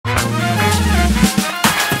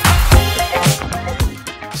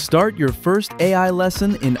Start your first AI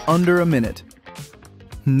lesson in under a minute.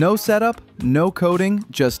 No setup, no coding,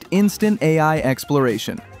 just instant AI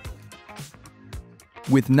exploration.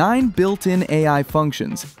 With 9 built-in AI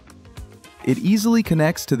functions, it easily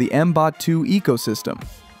connects to the MBot 2 ecosystem.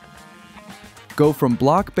 Go from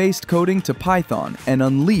block-based coding to Python and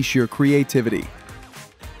unleash your creativity.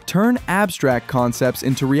 Turn abstract concepts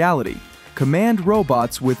into reality. Command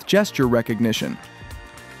robots with gesture recognition.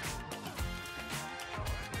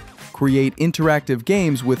 Create interactive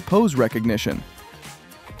games with pose recognition.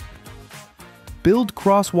 Build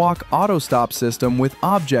crosswalk auto-stop system with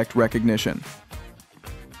object recognition.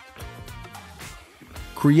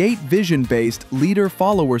 Create vision-based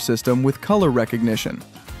leader-follower system with color recognition.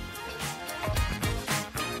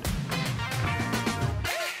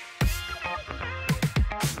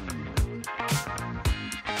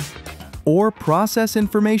 Or process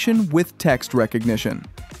information with text recognition.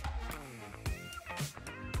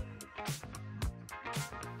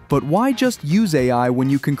 But why just use AI when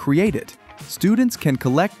you can create it? Students can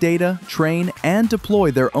collect data, train, and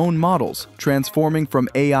deploy their own models, transforming from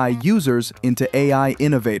AI users into AI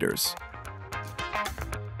innovators.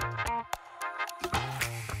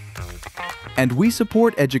 And we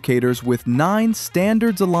support educators with 9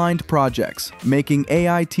 standards-aligned projects, making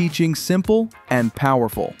AI teaching simple and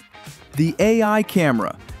powerful. The AI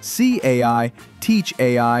Camera. See AI, teach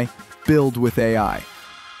AI, build with AI.